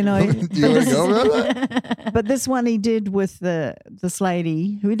 Think. You know, Do you want to go about that? But this one he did with this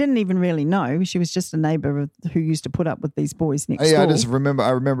lady who he didn't even really know. She was just a neighbor who used to put up with these boys next door. I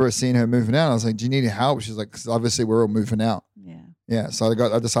remember seeing her moving out. I was like, "Do you need help?" She's like, "Because obviously we're all moving out." Yeah. So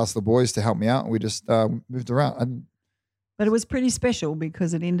I just asked the boys to help me out, and we just moved around. But it was pretty special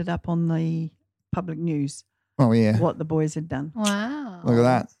because it ended up on the public news. Oh, yeah. What the boys had done. Wow. Look at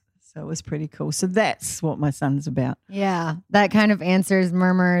that. So it was pretty cool. So that's what my son's about. Yeah. That kind of answers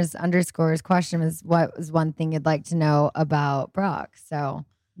Murmurs _ question is what was one thing you'd like to know about Brock. So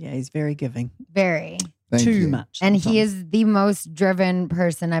yeah, he's very giving. Very. Too much. And he is the most driven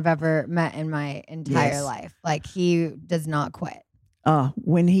person I've ever met in my entire life. Like he does not quit. Oh,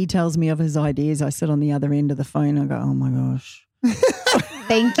 when he tells me of his ideas, I sit on the other end of the phone. I go, oh my gosh.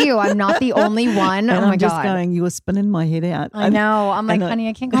 Thank you. I'm not the only one. And oh my I'm just God. going, you were spinning my head out. I know. I'm like, honey,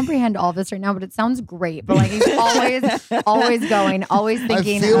 I can't comprehend all this right now, but it sounds great. But like he's always going, always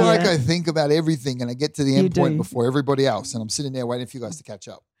thinking. I feel like I think about everything and I get to the end point before everybody else. And I'm sitting there waiting for you guys to catch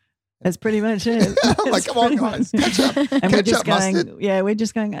up. That's pretty much it. I'm like, come on, guys, catch up. And we're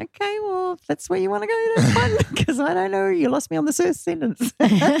just going, okay, well, if that's where you want to go, that's fine. Because I don't know, you lost me on the first sentence.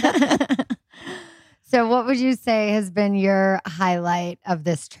 So what would you say has been your highlight of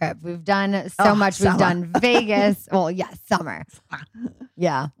this trip? We've done so much. Summer. We've done Vegas. Well, yeah, summer.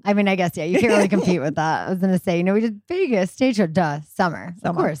 Yeah. I mean, I guess, yeah, you can't really compete with that. I was going to say, we did Vegas, stage show, summer.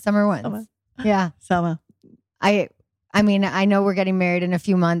 Of course, summer wins. Summer. Yeah. Summer. I mean, I know we're getting married in a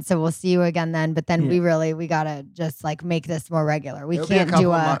few months, so we'll see you again then. But then we gotta just like make this more regular. We can't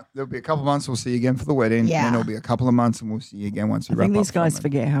do there'll be a couple months. We'll see you again for the wedding. Yeah. And there'll be a couple of months, and we'll see you again once we wrap up. I think these guys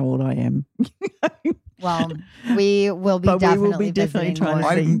forget how old I am. Well, we will be definitely trying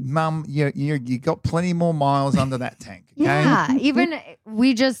to see. Mum, you got plenty more miles under that tank. Okay? Yeah. Even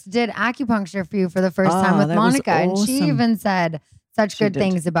we just did acupuncture for you for the first time with Monica, and she even said such good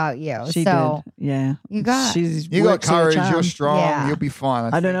things about you. She did. Yeah. You got courage. You're strong. Yeah. You'll be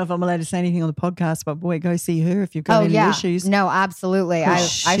fine. I don't know if I'm allowed to say anything on the podcast, but boy, go see her if you've got any issues. No, absolutely. I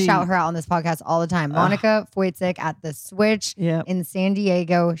shout her out on this podcast all the time. Monica Foytzik at the Switch in San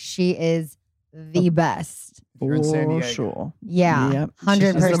Diego. She is the best. You're in San Diego. Sure. Yeah.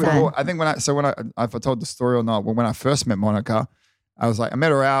 100%. I think if I told the story or not, when I first met Monica, I was like, I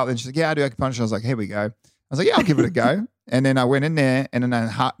met her out and she's like, yeah, I do acupuncture. I was like, here we go. I was like, yeah, I'll give it a go. And then I went in there and then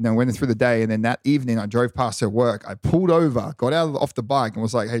I went in through the day. And then that evening I drove past her work. I pulled over, got off the bike and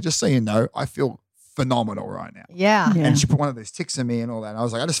was like, hey, just so you know, I feel phenomenal right now. Yeah. And she put one of those ticks in me and all that. And I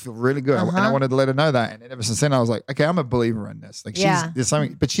was like, I just feel really good. And I wanted to let her know that. And ever since then I was like, okay, I'm a believer in this. Like there's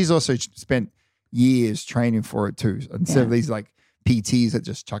something, but she's also spent years training for it too. Instead of these like PTs that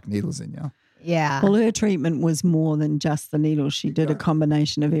just chuck needles in you. Yeah. Well, her treatment was more than just the needles. She did a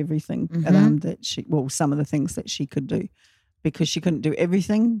combination of everything some of the things that she could do, because she couldn't do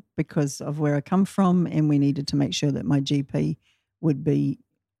everything because of where I come from, and we needed to make sure that my GP would be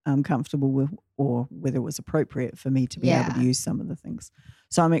comfortable with, or whether it was appropriate for me to be able to use some of the things.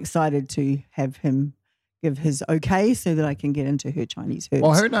 So I'm excited to have him give his okay so that I can get into her Chinese herbs.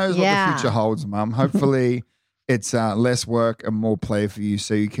 Well, who knows what the future holds, Mum. Hopefully it's less work and more play for you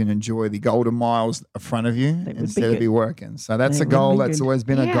so you can enjoy the golden miles in front of you instead of be working. So that's a goal. That's always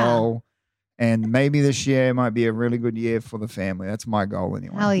been a goal. And maybe this year might be a really good year for the family. That's my goal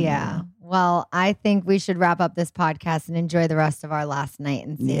anyway. Hell yeah. Well, I think we should wrap up this podcast and enjoy the rest of our last night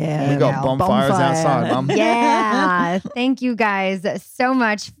in San Diego. We got bonfires outside, Mum. Yeah. Thank you guys so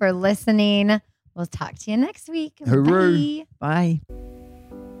much for listening. We'll talk to you next week. Hooroo. Bye.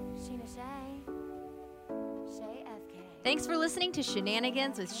 Thanks for listening to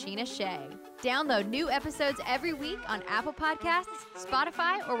Shenanigans with Sheena Shea. Download new episodes every week on Apple Podcasts,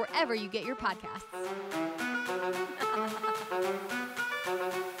 Spotify, or wherever you get your podcasts.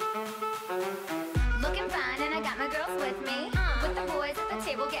 Looking fine and I got my girls with me. With the boys at the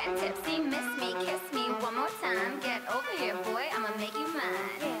table getting tipsy. Miss me, kiss